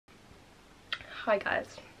Hi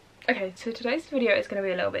guys. Okay, so today's video is going to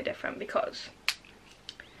be a little bit different because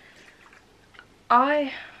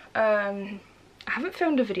I haven't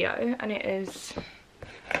filmed a video, and it is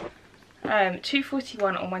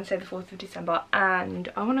 2:41 on Wednesday the 4th of December,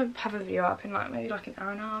 and I want to have a video up in like maybe like an hour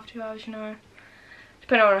and a half, 2 hours, you know,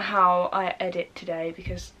 depending on how I edit today,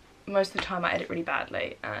 because most of the time I edit really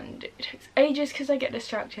badly and it takes ages because I get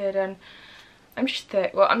distracted, and I'm just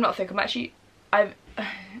thick. Well, I'm not thick, I'm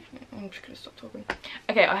just gonna stop talking.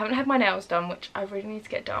 Okay, I haven't had my nails done, which I really need to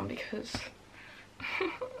get done because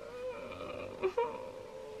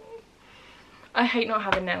I hate not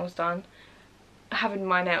having nails done. Having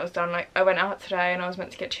my nails done, like I went out today and I was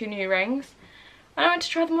meant to get 2 new rings, and I went to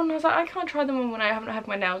try them on and I was like, I can't try them on when I haven't had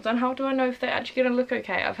my nails done. How do I know if they're actually gonna look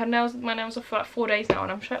okay? I've had my nails off for like 4 days now,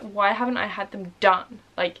 and I'm like, why haven't I had them done?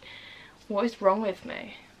 Like, what is wrong with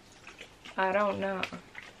me? I don't know.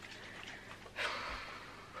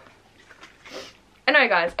 Anyway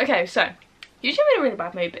guys, okay, so usually I'm in a really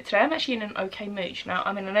bad mood, but today I'm actually in an okay mood. Now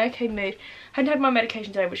I'm in an okay mood. I haven't had my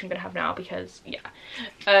medication today, which I'm gonna have now because yeah.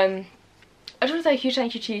 I just want to say a huge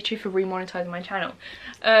thank you to YouTube for remonetizing my channel.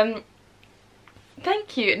 Thank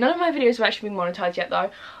you. None of my videos have actually been monetized yet though,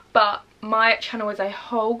 but my channel as a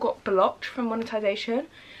whole got blocked from monetization.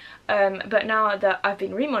 But now that I've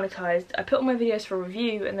been remonetized, I put all my videos for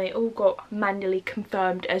review and they all got manually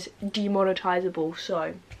confirmed as demonetizable,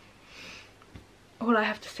 so all I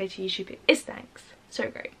have to say to YouTube is thanks. So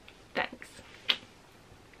great. Thanks.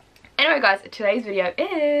 Anyway guys, today's video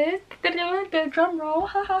is the drum roll.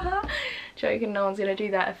 Joking, no one's gonna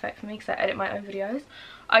do that effect for me because I edit my own videos.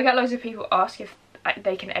 I get loads of people ask if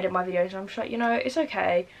they can edit my videos, and I'm just like, you know, it's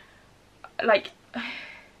okay. Like,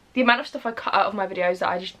 the amount of stuff I cut out of my videos that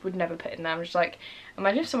I just would never put in there, I'm just like,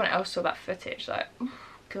 imagine if someone else saw that footage, like, oh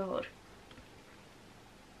god.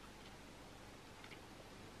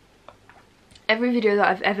 Every video that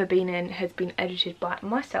I've ever been in has been edited by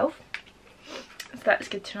myself. So that's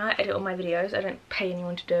good to know. I edit all my videos. I don't pay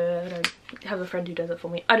anyone to do it. I don't have a friend who does it for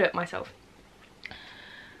me. I do it myself.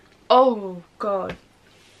 Oh god.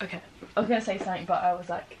 Okay. I was going to say something, but I was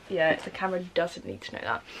like, yeah, the camera doesn't need to know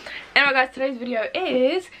that. Anyway guys, today's video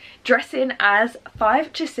is dressing as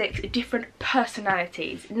 5 to 6 different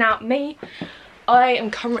personalities. Now me, I am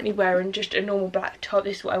currently wearing just a normal black top.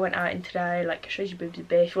 This is what I went out in today. Like, it shows your boobs a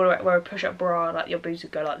bit. If you want to wear a push-up bra, like, your boobs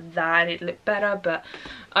would go like that and it'd look better, but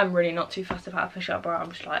I'm really not too fussed about a push-up bra.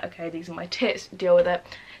 I'm just like, okay, these are my tits, deal with it.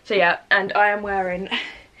 So yeah, and I am wearing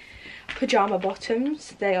pyjama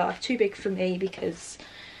bottoms. They are too big for me because,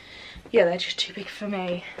 yeah, they're just too big for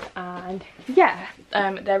me. And yeah,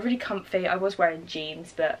 they're really comfy. I was wearing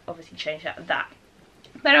jeans, but obviously changed out of that.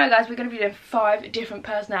 But anyway guys, we're going to be doing 5 different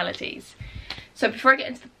personalities. So before I get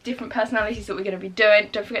into the different personalities that we're going to be doing,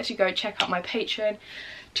 don't forget to go check out my Patreon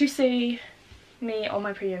to see me on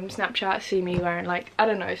my premium Snapchat, see me wearing, like, I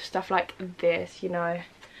don't know, stuff like this, you know,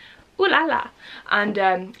 ooh la la,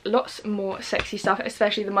 and lots more sexy stuff,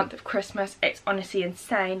 especially the month of Christmas. It's honestly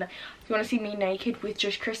insane. If you want to see me naked with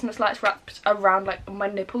just Christmas lights wrapped around like my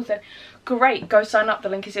nipples, then great, go sign up. The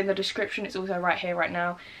link is in the description. It's also right here right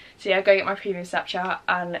now. So yeah, go get my premium Snapchat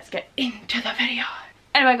and let's get into the video.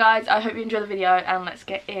 Anyway guys, I hope you enjoy the video and let's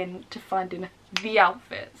get into finding the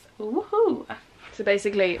outfits. Woohoo! So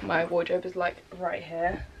basically my wardrobe is like right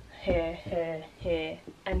here, here, here, here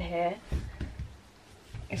and here.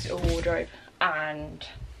 It's a wardrobe, and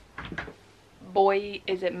boy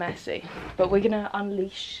is it messy, but we're gonna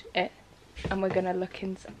unleash it and we're gonna look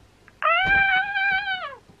inside.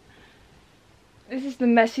 Ah! This is the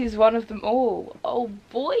messiest one of them all. Oh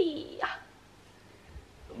boy.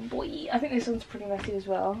 Boy, I think this one's pretty messy as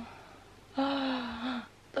well.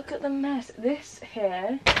 Look at the mess. This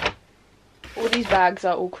here, all these bags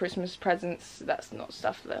are all Christmas presents. That's not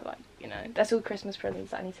stuff that, like, you know, that's all Christmas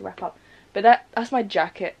presents that I need to wrap up. But that's my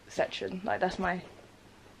jacket section. Like, that's my,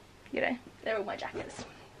 you know, they're all my jackets.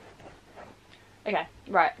 Okay,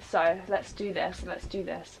 right, so let's do this. Let's do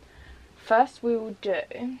this. First we will do,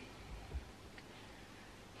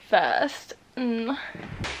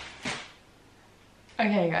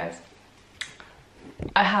 okay guys,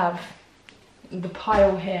 I have the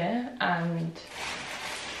pile here and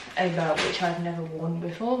a belt which I've never worn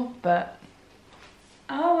before, but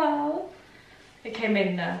oh well. It came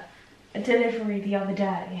in a delivery the other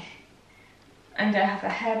day, and I have a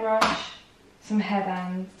hairbrush, some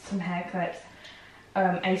hairbands, some hair clips,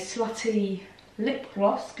 a slutty lip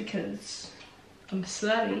gloss because I'm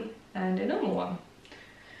slutty, and a normal one,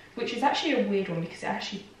 which is actually a weird one because it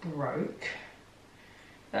actually broke.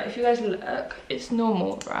 Like, if you guys look, it's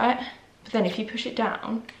normal, right? But then if you push it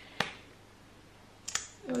down,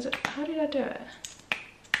 how did I do it?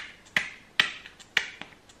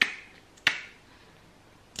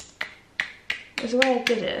 is the way I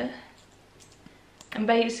did it. And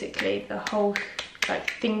basically the whole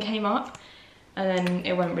like thing came up and then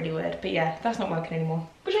it went really weird. But yeah, that's not working anymore,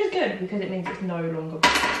 which is good because it means it's no longer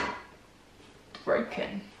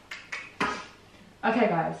broken. Okay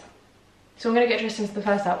guys, so I'm gonna get dressed into the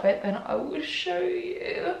first outfit, then I will show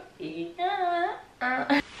you. Yeah.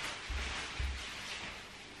 I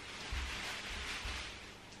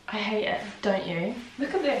hate it, don't you?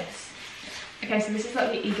 Look at this. Okay, so this is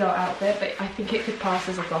like the e-girl outfit, but I think it could pass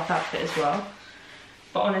as a goth outfit as well.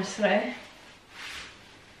 But honestly,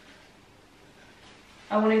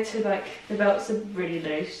 I wanted to like, the belts are really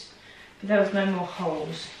loose, but there was no more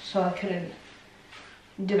holes, so I couldn't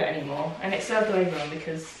do it anymore. And it served later on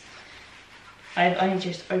because I only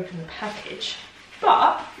just opened the package.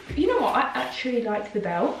 But, you know what, I actually like the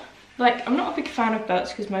belt. Like, I'm not a big fan of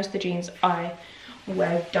belts because most of the jeans I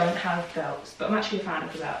wear don't have belts, but I'm actually a fan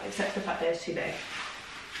of the belt, except for the fact that it's too big.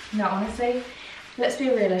 Now, honestly, let's be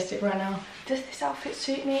realistic right now. Does this outfit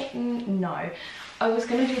suit me? No. I was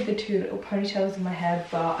gonna do the two little ponytails in my hair,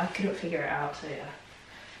 but I couldn't figure it out, so yeah.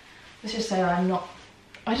 Let's just say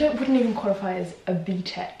wouldn't even qualify as a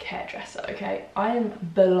B-Tech hairdresser, okay? I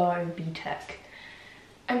am below B-Tech.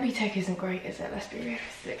 And B-Tech isn't great, is it? Let's be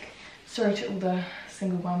realistic. Sorry to all the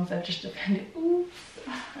single mums I've just offended. Oops.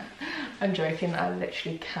 I'm joking, I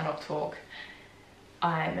literally cannot talk.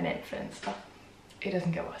 I am an influencer. It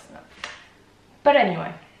doesn't get worse than that. But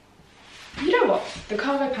anyway, you know what? The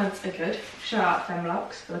cargo pants are good. Shout out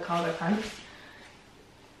Femlux for the cargo pants.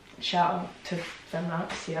 Shout out to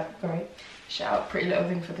Femlux, yeah, great. Shout out Pretty Little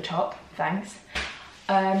Thing for the top, thanks.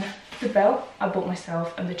 The belt I bought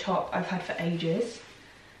myself, and the top I've had for ages.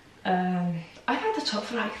 I've had the top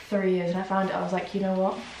for like 3 years and I found it, I was like, you know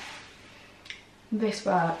what? This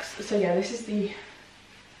works. So yeah, this is the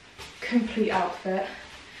complete outfit.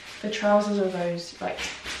 The trousers are those like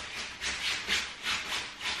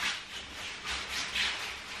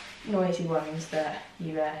noisy ones that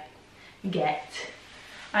you get.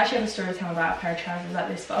 I actually have a story to tell about a pair of trousers like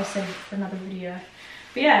this, but I'll save it for another video.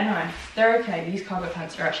 But yeah, no, they're okay. These cargo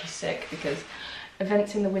pants are actually sick because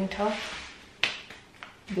events in the winter,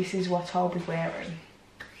 this is what I'll be wearing.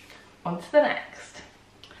 On to the next.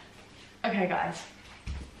 Okay guys,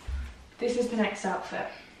 this is the next outfit.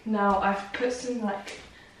 Now I've put some like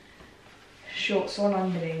shorts on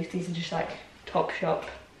underneath. These are just like Topshop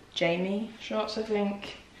Jamie shorts, I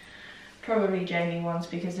think. Probably Jamie ones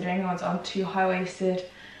because the Jamie ones aren't too high-waisted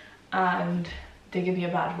and they give you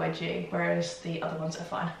a bad wedgie, whereas the other ones are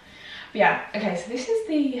fine. But yeah, okay, so this is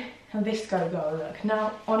the Visco Go look.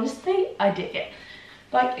 Now, honestly, I dig it.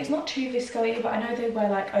 Like, it's not too visco-y, but I know they wear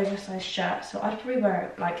like oversized shirts, so I'd probably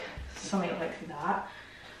wear like something like that.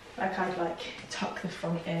 Like I'd like tuck the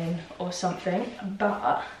front in or something,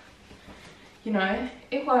 but you know,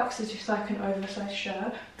 it works as just like an oversized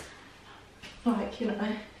shirt. Like, you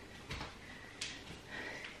know,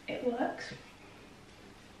 it works.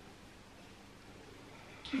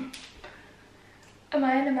 Am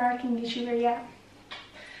I an American YouTuber yet?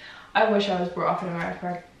 I wish I was brought up in America.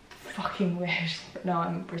 I fucking wish, but no,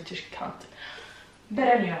 I'm a British cunt. But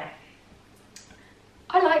anyway,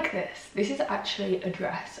 I like this. This is actually a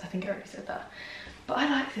dress. I think I already said that. But I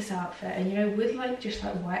like this outfit, and you know, with like just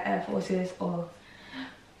like white Air Forces or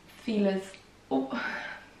feelers. Oh,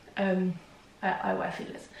 I wear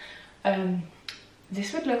feelers.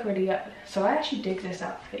 This would look really good. So I actually dig this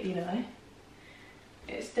outfit, you know.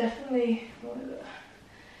 It's definitely, what is it?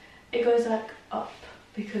 It goes like up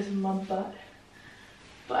because of my butt.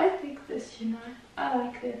 But I think this, you know, I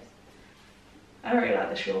like this. I don't really like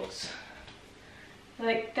the shorts.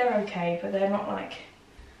 Like, they're okay, but they're not like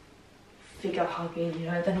figure hugging, you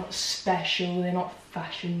know, they're not special, they're not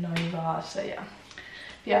fashion nova, so yeah.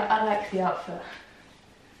 Yeah, I like the outfit.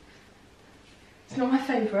 It's not my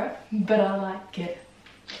favourite, but I like it.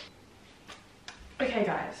 Okay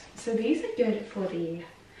guys, so these are good for the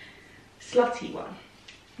slutty one.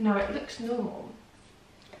 Now it looks normal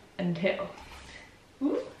until,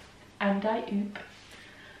 and I oop.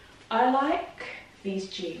 I like these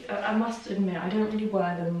jeans. I must admit, I don't really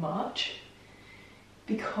wear them much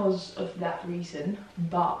because of that reason,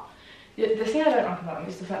 but the thing I don't like about them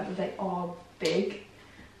is the fact that they are big.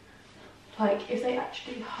 Like, if they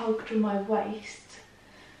actually hugged my waist,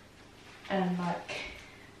 and like,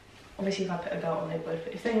 obviously if I put a belt on they would,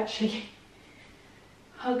 but if they actually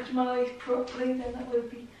hugged my waist properly, then that would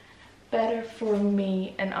be better for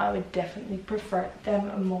me, and I would definitely prefer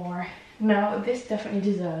them more. Now, this definitely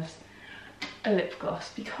deserves a lip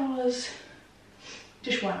gloss because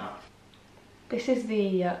just why not? This is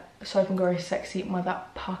the Soap & Glory Sexy Mother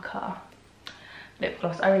Pucker. lip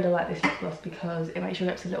gloss. I really like this lip gloss because it makes your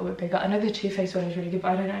lips a little bit bigger. I know the Too Faced one is really good,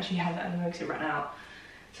 but I don't actually have that anymore because it ran out.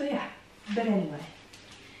 So yeah, but anyway,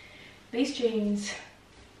 these jeans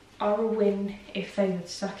are a win if they would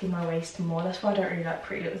suck in my waist more. That's why I don't really like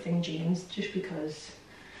Pretty Little Thing jeans, just because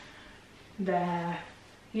they're,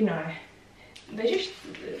 you know, they're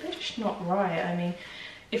just not right. I mean,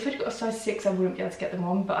 if I'd got a size 6 I wouldn't be able to get them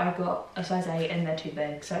on, but I got a size 8 and they're too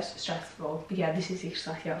big, so it's stressful. But yeah, this is the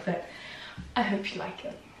slutty outfit. I hope you like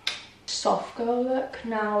it. Soft girl look.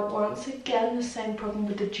 Now once again the same problem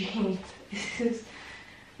with the jeans. This is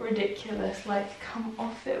ridiculous, like come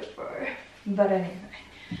off it, bro. But anyway,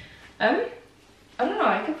 I don't know,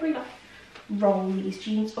 I could probably like roll these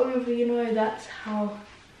jeans over, you know, that's how,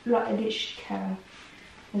 like I literally can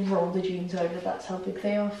roll the jeans over, that's how big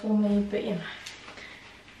they are for me. But you know,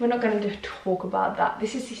 we're not going to talk about that.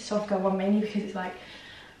 This is the soft girl one mainly because it's like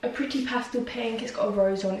a pretty pastel pink, it's got a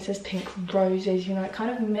rose on, it says pink roses, you know, it kind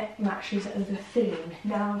of matches the theme.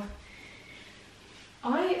 Now,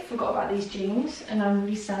 I forgot about these jeans and I'm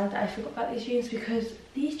really sad that I forgot about these jeans because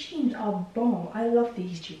these jeans are bomb. I love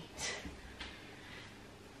these jeans.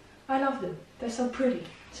 I love them. They're so pretty.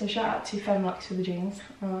 So shout out to Femlux for the jeans.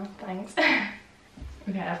 Thanks.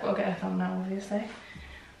 Okay, I've got to get a thumbnail obviously.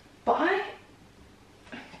 But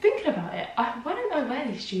thinking about it, why don't I wear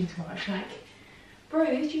these jeans much? Like, bro,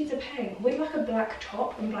 these jeans are paying. With like a black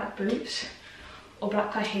top and black boots or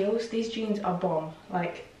black high heels, these jeans are bomb.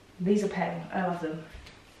 Like, these are paying. I love them.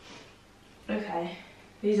 Okay,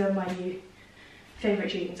 these are my new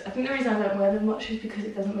favourite jeans. I think the reason I don't wear them much is because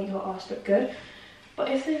it doesn't make your ass look good.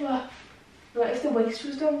 But if they were, like if the waist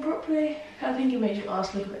was done properly, I think it makes your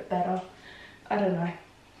ass look a bit better. I don't know.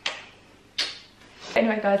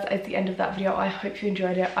 Anyway guys, that's the end of that video. I hope you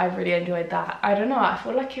enjoyed it. I really enjoyed that. I don't know, I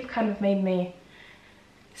feel like it kind of made me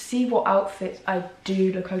see what outfits I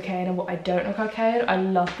do look okay in and what I don't look okay in. I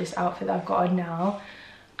love this outfit that I've got on now.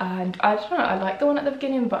 And I don't know, I like the one at the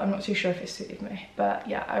beginning, but I'm not too sure if it suited me. But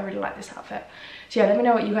yeah, I really like this outfit. So yeah, let me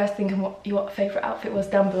know what you guys think and what your favourite outfit was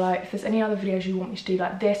down below. If there's any other videos you want me to do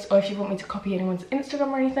like this, or if you want me to copy anyone's Instagram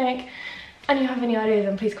or anything, and you have any ideas,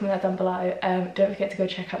 then please comment that down below. Don't forget to go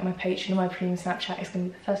check out my Patreon and my premium Snapchat. It's going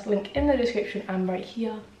to be the first link in the description and right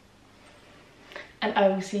here. And I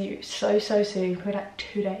will see you so soon, probably like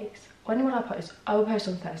 2 days. When will I post? I will post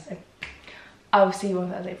on Thursday. I will see you on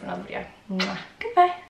Thursday for another video. Mwah. Goodbye.